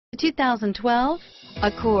2012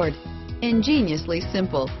 Accord. Ingeniously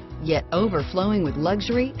simple, yet overflowing with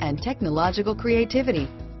luxury and technological creativity.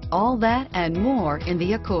 All that and more in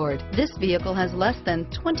the Accord. This vehicle has less than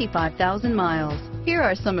 25,000 miles. Here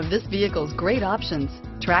are some of this vehicle's great options: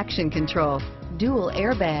 traction control, dual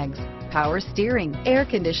airbags, power steering, air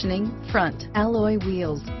conditioning, front alloy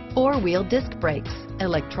wheels, four-wheel disc brakes,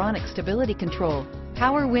 electronic stability control,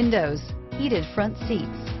 power windows, heated front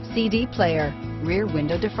seats, CD player, rear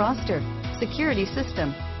window defroster, security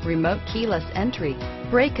system, remote keyless entry,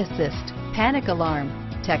 brake assist, panic alarm,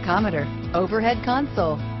 tachometer, overhead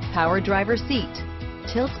console, power driver seat,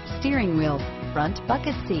 tilt steering wheel, front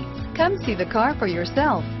bucket seats. Come see the car for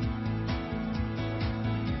yourself.